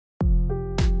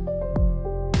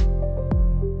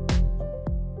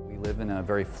in a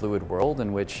very fluid world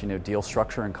in which deal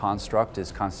structure and construct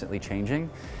is constantly changing.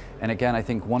 And again, I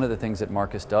think one of the things that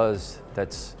Marcus does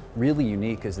that's really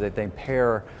unique is that they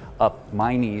pair up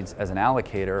my needs as an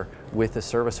allocator with the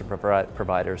service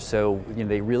provider. So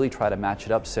they really try to match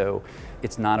it up so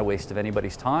it's not a waste of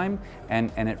anybody's time,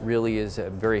 and it really is a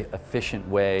very efficient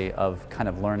way of kind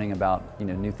of learning about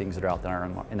new things that are out there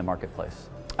in the marketplace.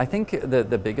 I think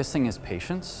the biggest thing is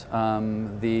patience.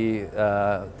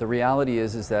 The reality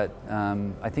is that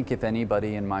I think if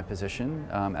anybody in my position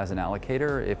as an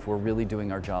allocator, if we're really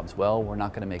doing our jobs well, we're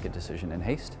not going to make a decision in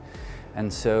haste.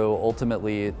 And so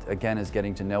ultimately, it again is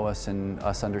getting to know us and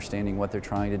us understanding what they're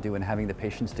trying to do and having the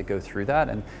patience to go through that.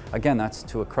 And again, that's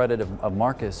to a credit of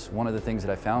Marcus. One of the things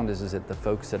that I found is that the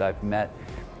folks that I've met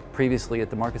previously at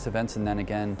the Marcus events, and then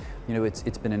again,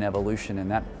 it's been an evolution,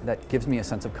 and that gives me a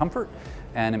sense of comfort,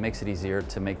 and it makes it easier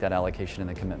to make that allocation and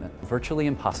the commitment. Virtually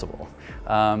impossible.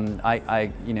 In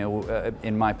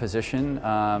my position,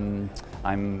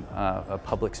 I'm a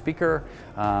public speaker.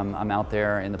 I'm out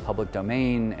there in the public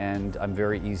domain, and I'm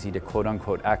very easy to quote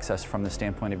unquote access from the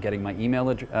standpoint of getting my email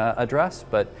address,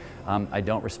 but I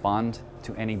don't respond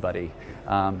to anybody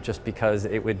just because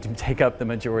it would take up the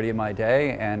majority of my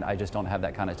day, and I just don't have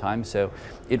that kind of time. So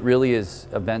it really is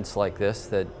events like this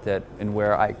that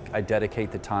where I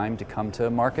dedicate the time to come to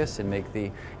Marcus and make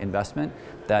the investment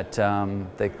that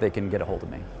they can get a hold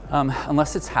of me.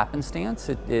 Unless it's happenstance,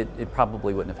 it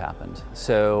probably wouldn't have happened.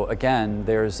 So again,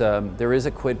 there is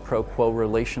a quid pro quo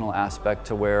relational aspect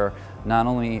to where not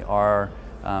only are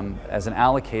as an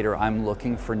allocator, I'm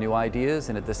looking for new ideas,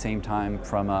 and at the same time,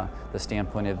 from the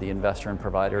standpoint of the investor and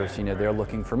providers, they're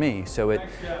looking for me. So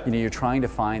you're trying to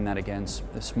find that, again,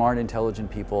 smart, intelligent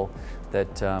people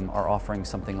that are offering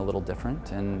something a little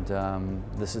different, and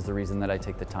this is the reason that I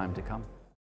take the time to come.